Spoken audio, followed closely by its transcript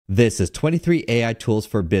This is 23 AI tools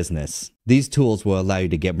for business. These tools will allow you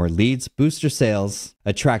to get more leads, boost your sales,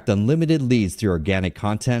 attract unlimited leads through organic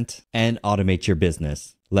content, and automate your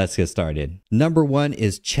business. Let's get started. Number one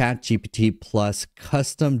is ChatGPT plus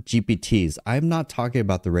custom GPTs. I'm not talking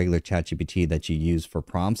about the regular ChatGPT that you use for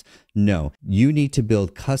prompts. No, you need to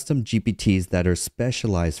build custom GPTs that are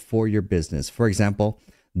specialized for your business. For example,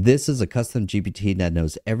 this is a custom GPT that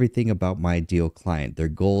knows everything about my ideal client, their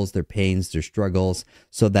goals, their pains, their struggles,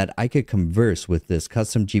 so that I could converse with this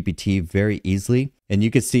custom GPT very easily. And you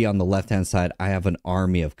can see on the left-hand side, I have an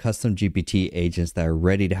army of custom GPT agents that are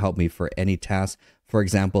ready to help me for any task. For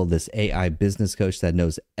example, this AI business coach that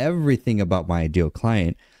knows everything about my ideal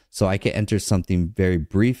client. So I can enter something very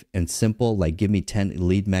brief and simple, like give me 10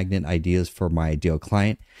 lead magnet ideas for my ideal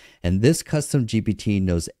client. And this custom GPT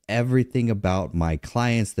knows everything about my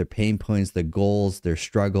clients, their pain points, their goals, their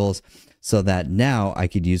struggles, so that now I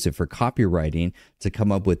could use it for copywriting to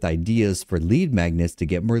come up with ideas for lead magnets to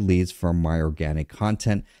get more leads from my organic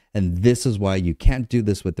content. And this is why you can't do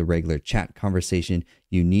this with the regular chat conversation.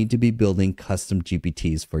 You need to be building custom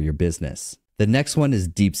GPTs for your business. The next one is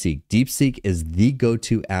Deepseek. Deepseek is the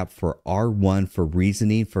go-to app for R1 for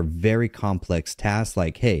reasoning for very complex tasks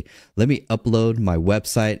like, hey, let me upload my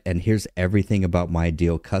website and here's everything about my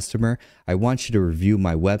ideal customer. I want you to review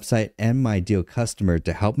my website and my ideal customer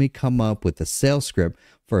to help me come up with a sales script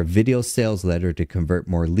for a video sales letter to convert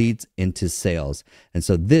more leads into sales. And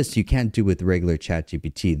so this you can't do with regular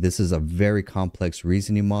ChatGPT. This is a very complex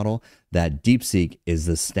reasoning model that Deepseek is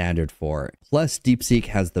the standard for. Plus, Deepseek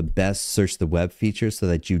has the best search the web feature so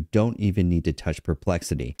that you don't even need to touch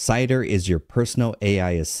Perplexity. Cider is your personal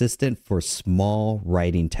AI assistant for small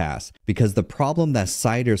writing tasks, because the problem that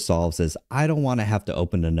Cider solves is I don't want to have to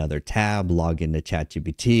open another tab, log into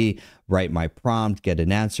ChatGPT, write my prompt, get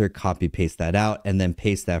an answer, copy paste that out, and then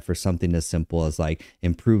paste that for something as simple as like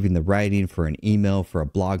improving the writing for an email, for a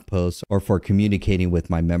blog post, or for communicating with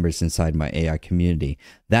my members inside my AI community.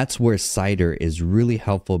 That's where Cider is really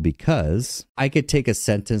helpful, because I could take a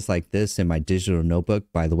sentence like this in my digital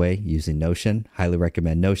notebook, by the way, using Notion. Highly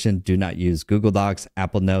recommend Notion. Do not use Google Docs,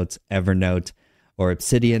 Apple Notes, Evernote, or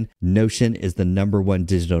Obsidian. Notion is the #1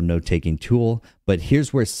 digital note-taking tool, but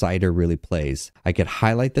here's where Cider really plays. I could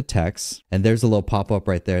highlight the text, and there's a little pop-up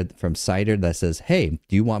right there from Cider that says, hey,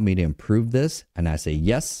 do you want me to improve this? And I say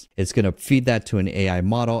yes. It's going to feed that to an AI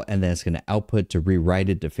model, and then it's going to output to rewrite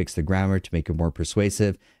it to fix the grammar to make it more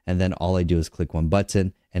persuasive. And then all I do is click one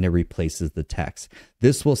button and it replaces the text.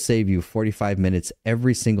 This will save you 45 minutes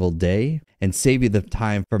every single day and save you the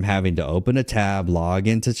time from having to open a tab, log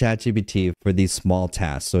into ChatGPT for these small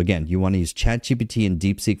tasks. So again, you want to use ChatGPT and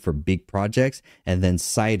Deepseek for big projects, and then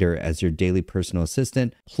Cider as your daily personal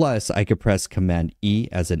assistant. Plus, I could press Command E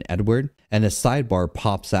as in Edward, and a sidebar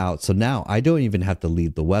pops out. So now I don't even have to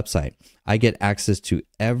leave the website. I get access to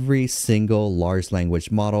every single large language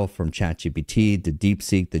model from ChatGPT to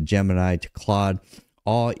Deepseek to Gemini to Claude,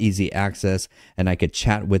 all easy access, and I could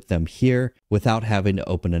chat with them here without having to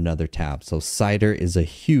open another tab. So Cider is a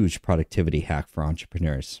huge productivity hack for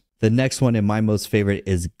entrepreneurs. The next one, and my most favorite,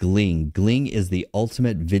 is Gling. Gling is the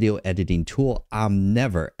ultimate video editing tool. I'm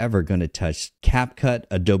never, ever going to touch CapCut,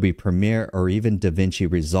 Adobe Premiere, or even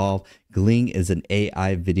DaVinci Resolve. Gling is an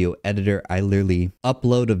AI video editor. I literally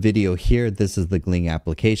upload a video here. This is the Gling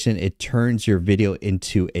application. It turns your video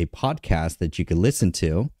into a podcast that you can listen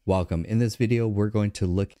to. Welcome. In this video, we're going to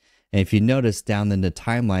look. And if you notice down in the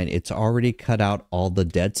timeline, it's already cut out all the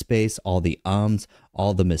dead space, all the ums,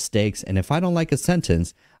 all the mistakes. And if I don't like a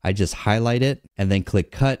sentence, I just highlight it and then click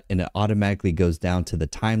cut, and it automatically goes down to the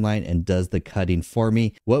timeline and does the cutting for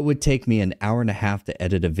me. What would take me an hour and a half to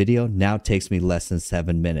edit a video now takes me less than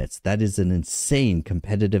 7 minutes. That is an insane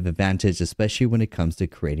competitive advantage, especially when it comes to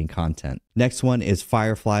creating content. Next one is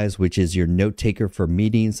Fireflies, which is your note taker for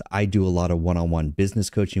meetings. I do a lot of one-on-one business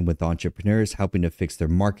coaching with entrepreneurs, helping to fix their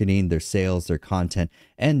marketing, their sales, their content,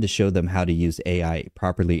 and to show them how to use AI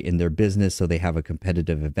properly in their business so they have a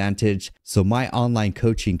competitive advantage. So my online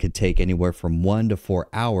coaching could take anywhere from 1 to 4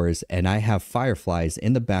 hours, and I have Fireflies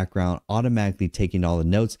in the background automatically taking all the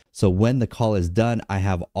notes. So when the call is done, I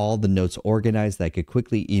have all the notes organized that I could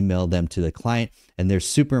quickly email them to the client. And they're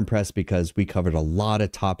super impressed because we covered a lot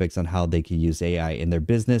of topics on how they can use AI in their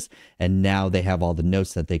business. And now they have all the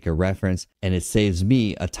notes that they can reference. And it saves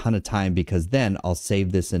me a ton of time, because then I'll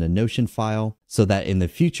save this in a Notion file so that in the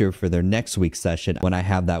future for their next week's session, when I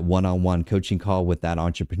have that one-on-one coaching call with that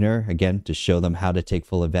entrepreneur, again, to show them how to take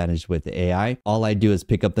full advantage with AI, all I do is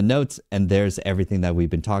pick up the notes and there's everything that we've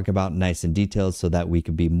been talking about, nice and detailed, so that we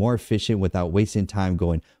can be more efficient without wasting time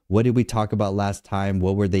going What did we talk about last time?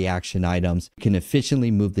 What were the action items? You can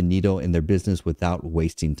efficiently move the needle in their business without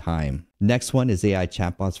wasting time. Next one is AI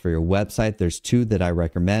chatbots for your website. There's two that I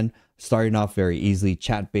recommend. Starting off very easily,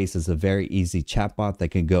 Chatbase is a very easy chatbot that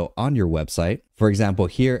can go on your website. For example,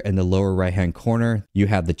 here in the lower right-hand corner, you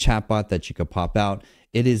have the chatbot that you could pop out.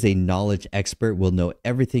 It is a knowledge expert, will know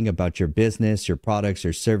everything about your business, your products,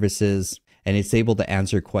 your services, and it's able to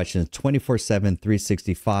answer questions 24/7,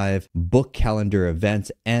 365, book calendar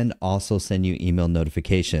events, and also send you email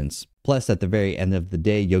notifications. Plus, at the very end of the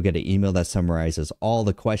day, you'll get an email that summarizes all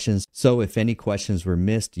the questions. So if any questions were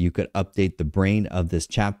missed, you could update the brain of this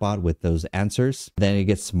chatbot with those answers. Then it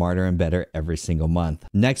gets smarter and better every single month.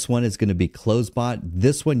 Next one is going to be Closebot.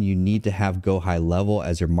 This one you need to have Go High Level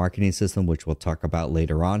as your marketing system, which we'll talk about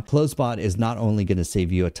later on. Closebot is not only going to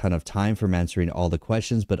save you a ton of time from answering all the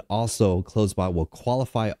questions, but also Closebot will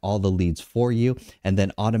qualify all the leads for you and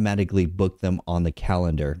then automatically book them on the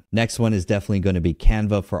calendar. Next one is definitely going to be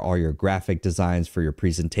Canva for all your graphic designs, for your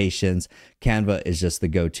presentations. Canva is just the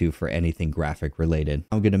go-to for anything graphic related.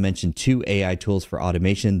 I'm going to mention two AI tools for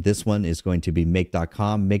automation. This one is going to be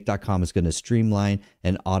Make.com. Make.com is going to streamline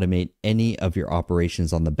and automate any of your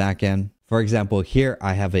operations on the back end. For example, here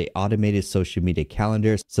I have an automated social media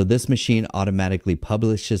calendar. So this machine automatically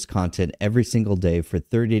publishes content every single day for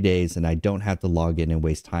 30 days, and I don't have to log in and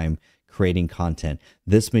waste time creating content.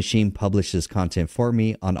 This machine publishes content for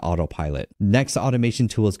me on autopilot. Next automation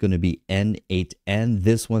tool is going to be N8N.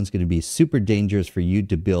 This one's going to be super dangerous for you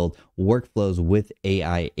to build workflows with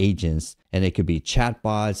AI agents. And it could be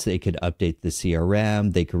chatbots, they could update the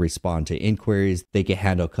CRM, they could respond to inquiries, they could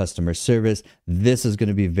handle customer service. This is going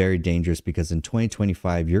to be very dangerous because in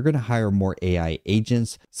 2025, you're going to hire more AI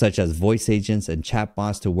agents, such as voice agents and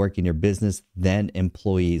chatbots, to work in your business than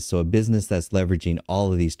employees. So a business that's leveraging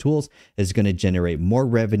all of these tools is going to generate more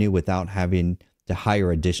revenue without having to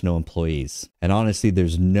hire additional employees. And honestly,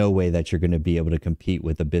 there's no way that you're going to be able to compete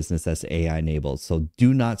with a business that's AI enabled. So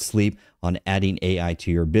do not sleep on adding AI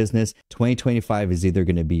to your business. 2025 is either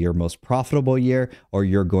going to be your most profitable year or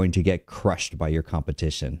you're going to get crushed by your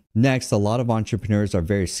competition. Next, a lot of entrepreneurs are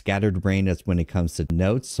very scatterbrained when it comes to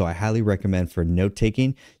notes. So I highly recommend for note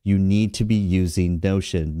taking, you need to be using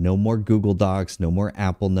Notion. No more Google Docs, no more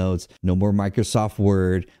Apple Notes, no more Microsoft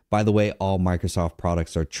Word. By the way, all Microsoft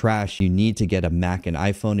products are trash. You need to get a Mac and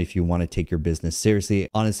iPhone if you want to take your business seriously.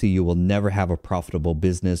 Honestly, you will never have a profitable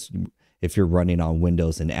business if you're running on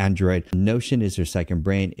Windows and Android. Notion is your second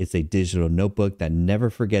brain. It's a digital notebook that never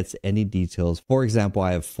forgets any details. For example,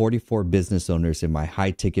 I have 44 business owners in my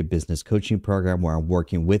high ticket business coaching program where I'm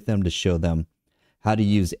working with them to show them how to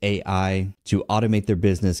use AI to automate their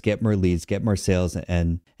business, get more leads, get more sales,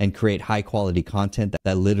 and create high quality content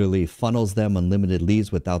that literally funnels them unlimited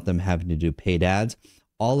leads without them having to do paid ads.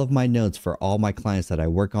 All of my notes for all my clients that I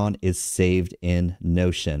work on is saved in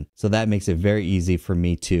Notion. So that makes it very easy for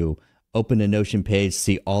me to open a Notion page,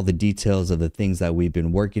 see all the details of the things that we've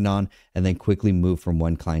been working on, and then quickly move from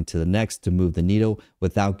one client to the next to move the needle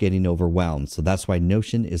without getting overwhelmed. So that's why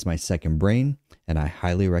Notion is my second brain, and I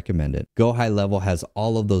highly recommend it. Go High Level has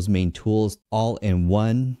all of those main tools all in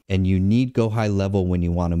one, and you need Go High Level when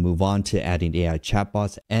you want to move on to adding AI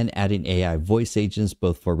chatbots and adding AI voice agents,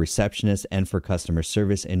 both for receptionists and for customer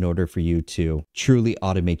service, in order for you to truly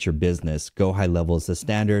automate your business. Go High Level is the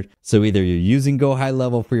standard. So either you're using Go High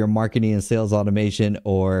Level for your marketing and sales automation,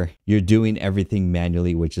 or you're doing everything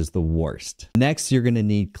manually, which is the worst. Next, you're going to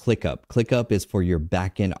need ClickUp. ClickUp is for your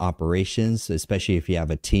backend operations, especially if you have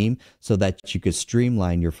a team, so that you could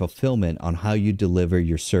streamline your fulfillment on how you deliver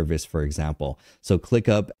your service, for example. So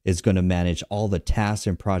ClickUp is going to manage all the tasks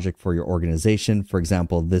and projects for your organization. For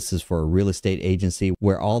example, this is for a real estate agency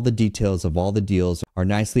where all the details of all the deals are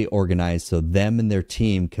nicely organized so them and their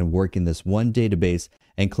team can work in this one database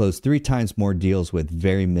and close 3 times more deals with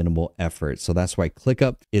very minimal effort. So that's why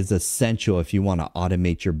ClickUp is essential if you want to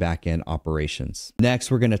automate your backend operations.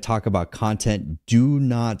 Next, we're going to talk about content. Do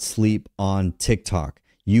not sleep on TikTok.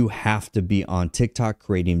 You have to be on TikTok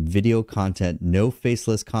creating video content, no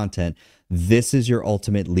faceless content. This is your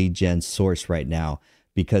ultimate lead gen source right now,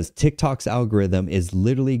 because TikTok's algorithm is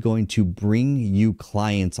literally going to bring you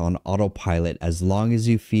clients on autopilot as long as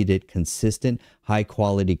you feed it consistent, high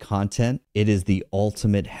quality content. It is the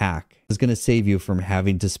ultimate hack. It's going to save you from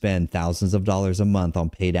having to spend thousands of dollars a month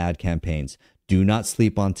on paid ad campaigns. Do not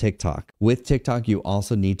sleep on TikTok. With TikTok, you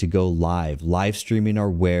also need to go live. Live streaming are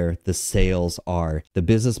where the sales are. The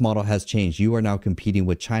business model has changed. You are now competing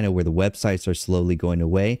with China, where the websites are slowly going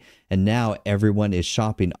away. And now everyone is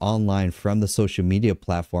shopping online from the social media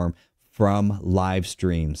platform from live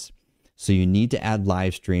streams. So you need to add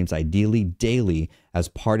live streams, ideally daily, as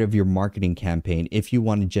part of your marketing campaign if you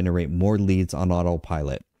want to generate more leads on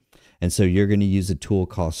autopilot. And so you're going to use a tool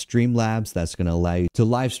called Streamlabs that's going to allow you to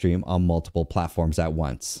live stream on multiple platforms at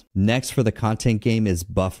once. Next for the content game is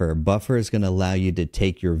Buffer. Buffer is going to allow you to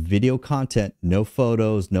take your video content, no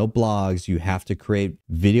photos, no blogs. You have to create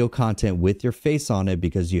video content with your face on it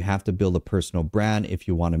because you have to build a personal brand if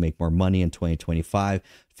you want to make more money in 2025.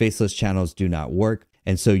 Faceless channels do not work.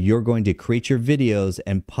 And so you're going to create your videos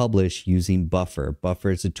and publish using Buffer. Buffer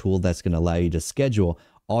is a tool that's going to allow you to schedule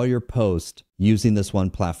all your posts using this one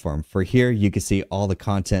platform. For here, you can see all the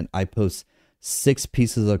content. I post 6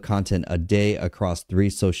 pieces of content a day across 3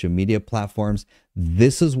 social media platforms.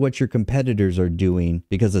 This is what your competitors are doing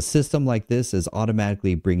because a system like this is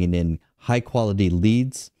automatically bringing in high quality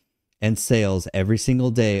leads and sales every single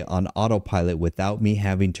day on autopilot without me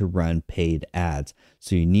having to run paid ads.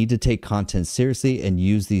 So you need to take content seriously and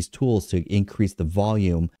use these tools to increase the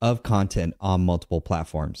volume of content on multiple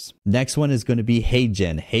platforms. Next one is going to be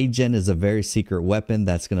HeyGen. HeyGen is a very secret weapon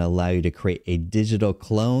that's going to allow you to create a digital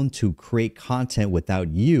clone to create content without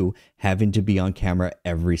you having to be on camera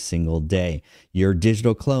every single day. Your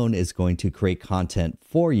digital clone is going to create content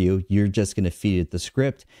for you. You're just going to feed it the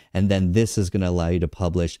script, and then this is going to allow you to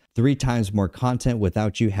publish 3 times more content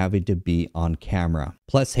without you having to be on camera.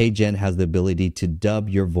 Plus, HeyGen has the ability to dub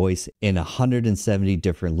your voice in 170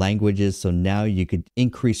 different languages, so now you could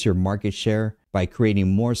increase your market share by creating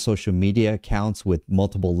more social media accounts with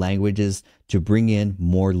multiple languages to bring in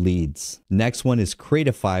more leads. Next one is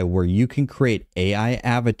Creatify, where you can create AI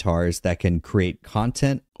avatars that can create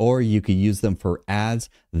content, or you could use them for ads.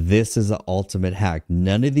 This is an ultimate hack.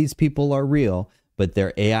 None of these people are real, but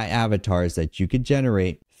they're AI avatars that you could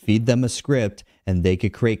generate, feed them a script, and they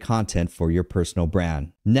could create content for your personal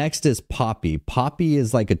brand. Next is Poppi. Poppi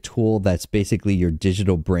is like a tool that's basically your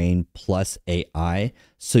digital brain plus AI.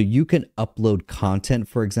 So you can upload content,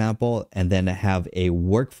 for example, and then have a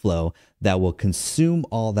workflow that will consume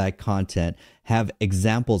all that content, have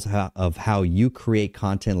examples of how you create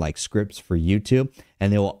content like scripts for YouTube,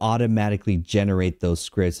 and it will automatically generate those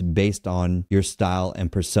scripts based on your style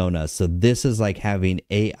and persona. So this is like having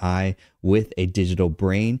AI with a digital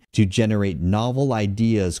brain to generate novel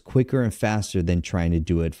ideas quicker and faster than trying to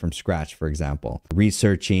do it from scratch, for example.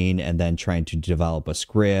 Researching and then trying to develop a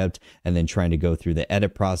script and then trying to go through the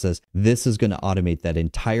edit process. This is going to automate that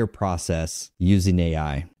entire process using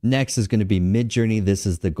AI. Next is going to be Midjourney. This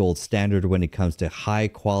is the gold standard when it comes to high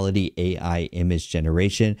quality AI image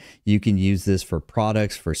generation. You can use this for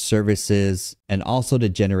products, for services, and also to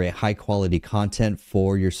generate high quality content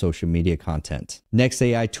for your social media content. Next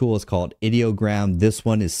AI tool is called Ideogram. This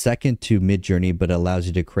one is second to Midjourney, but allows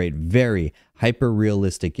you to create very hyper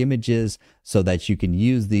realistic images so that you can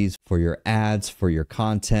use these for your ads, for your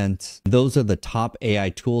content. Those are the top AI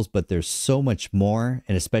tools, but there's so much more,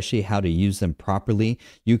 and especially how to use them properly.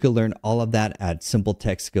 You can learn all of that at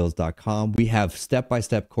simpletechskills.com. We have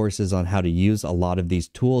step-by-step courses on how to use a lot of these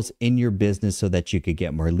tools in your business so that you could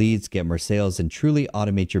get more leads, get more sales, and truly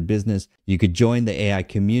automate your business. You could join the AI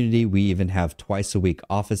community. We even have twice a week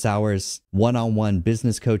office hours, one-on-one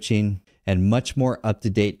business coaching, and much more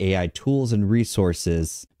up-to-date AI tools and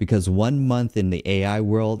resources, because 1 month in the AI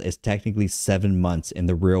world is technically 7 months in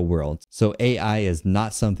the real world. So AI is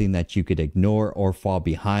not something that you could ignore or fall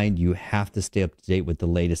behind. You have to stay up to date with the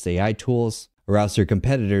latest AI tools, or else your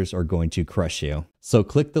competitors are going to crush you. So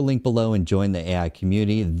click the link below and join the AI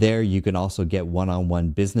community. There you can also get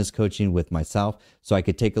one-on-one business coaching with myself, so I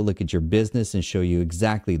could take a look at your business and show you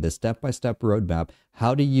exactly the step-by-step roadmap,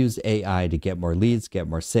 how to use AI to get more leads, get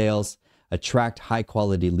more sales, attract high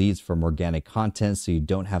quality leads from organic content so you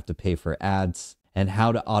don't have to pay for ads, and how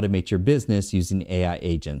to automate your business using AI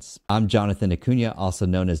agents. I'm Jonathan Acuna, also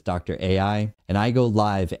known as Dr. AI, and I go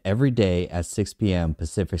live every day at 6 p.m.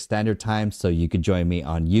 Pacific Standard Time, so you could join me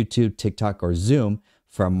on YouTube, TikTok, or Zoom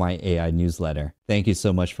from my AI newsletter. Thank you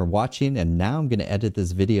so much for watching, and now I'm going to edit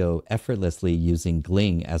this video effortlessly using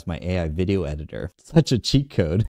Gling as my AI video editor. Such a cheat code.